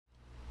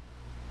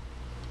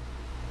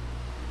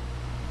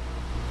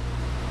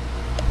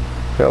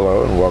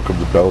Hello and welcome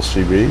to Bell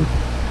CB.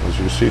 As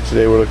you see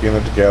today, we're looking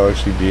at the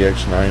Galaxy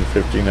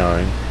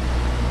DX-959.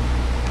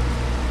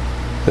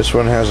 This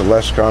one has a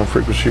Lescomm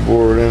frequency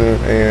board in it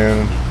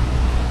and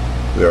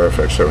the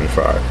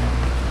RFX-75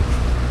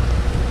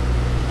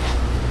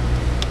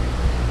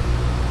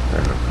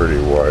 and a pretty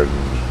widened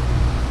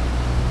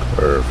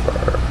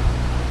clarifier.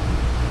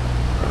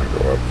 I'm going to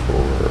go up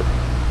for,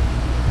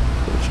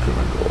 it's going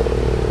to go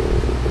all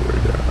the way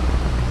down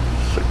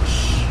 6,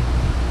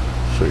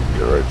 so you can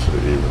get right to the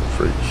even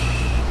freaks.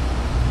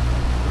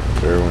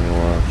 There when you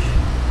want.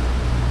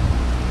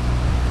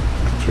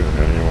 Tune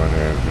anyone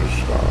in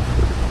just off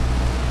it.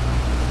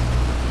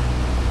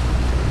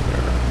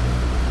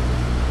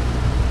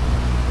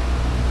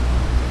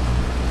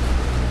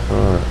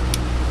 Alright.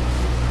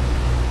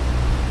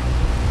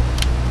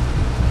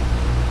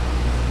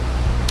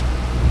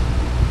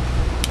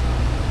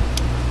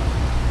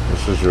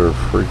 This is your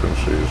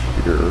frequencies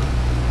here.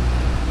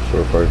 So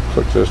if I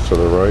click this to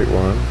the right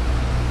one,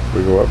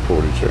 we go up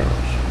 40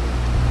 channels.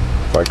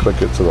 If I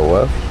click it to the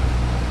left,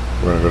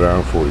 we're going to go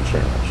down 40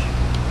 channels.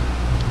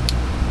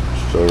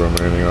 Still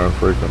remaining on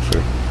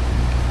frequency.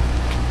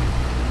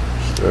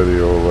 Steady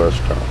old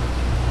Lescomm.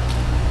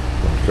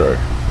 Okay.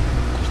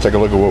 Let's take a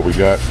look at what we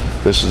got.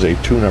 This is a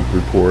tune-up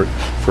report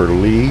for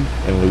Lee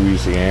and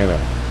Louisiana.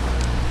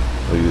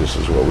 This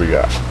is what we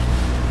got.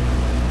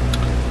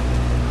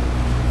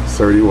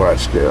 30 watt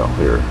scale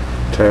here.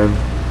 10,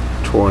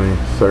 20,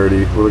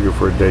 30. We're looking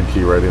for a dead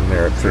key right in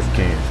there at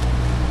 15.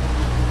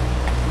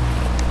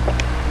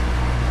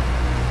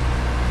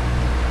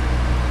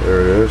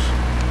 There it is.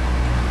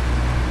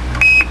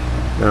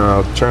 Now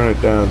I'll turn it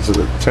down to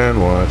the 10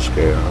 watt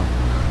scale,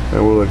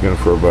 and we're looking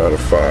for about a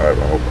 5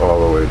 all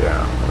the way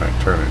down when I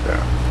turn it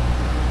down.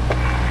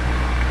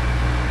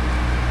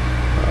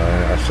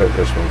 I set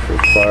this one for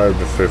 5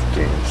 to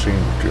 15.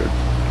 Seems good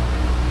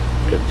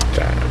at the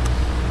time.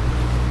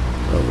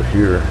 Over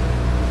here,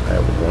 I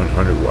have a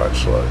 100 watt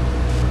slug.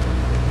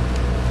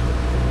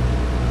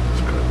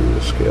 It's going to be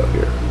the scale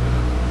here.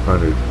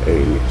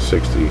 180,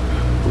 60.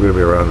 We're going to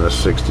be around the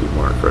 60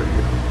 mark right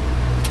here.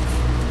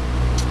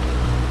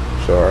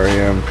 So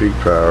REM peak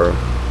power.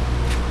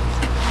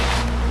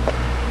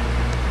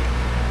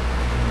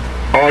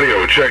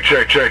 Audio check,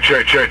 check, check,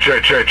 check, check,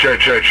 check, check, check,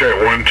 check, check.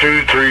 1,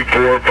 2, 3,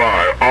 4,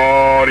 5.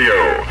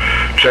 Audio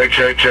check,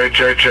 check, check,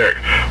 check, check.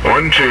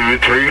 1, 2,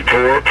 3,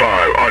 4,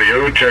 5.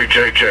 Audio check,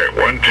 check, check.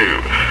 1,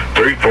 2,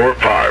 3, 4,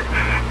 5.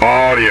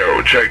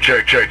 Audio check,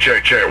 check, check,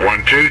 check, check.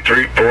 1, 2,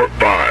 3, 4,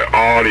 5.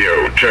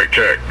 Audio check,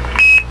 check.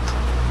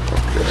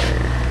 Okay.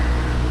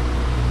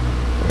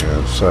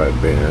 And side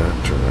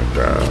band, turn it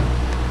down.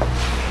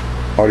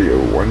 Audio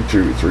 1,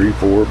 2, 3,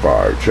 4,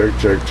 5. Check,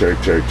 check,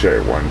 check, check,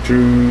 check. 1,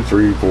 2,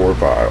 3, 4,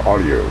 5.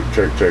 Audio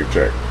check, check,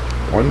 check.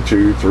 1,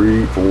 2,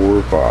 3,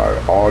 4,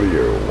 5.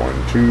 Audio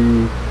 1,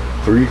 2,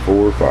 3,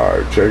 4,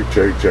 5. Check,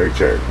 check, check,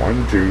 check.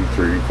 1, 2,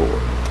 3, 4.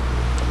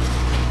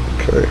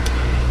 Okay.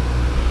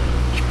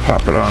 Let's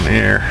pop it on the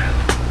air.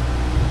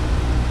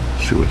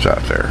 See what's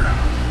out there.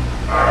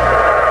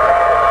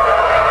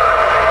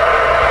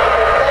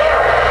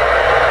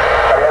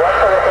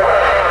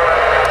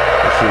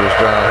 Let's see what's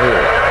down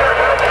here.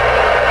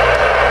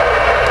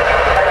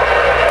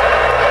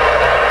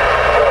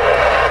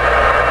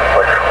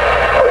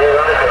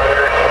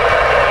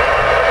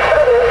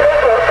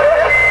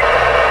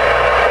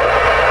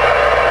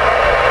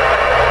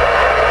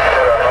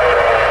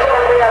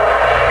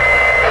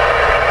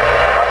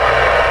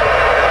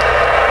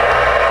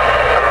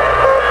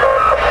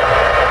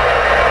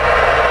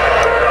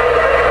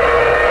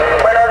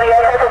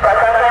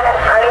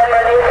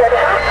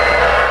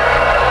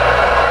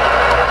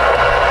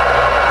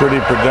 Pretty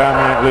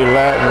predominantly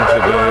Latin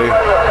today.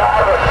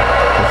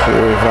 Let's see if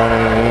we find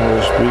any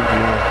English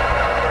speaking.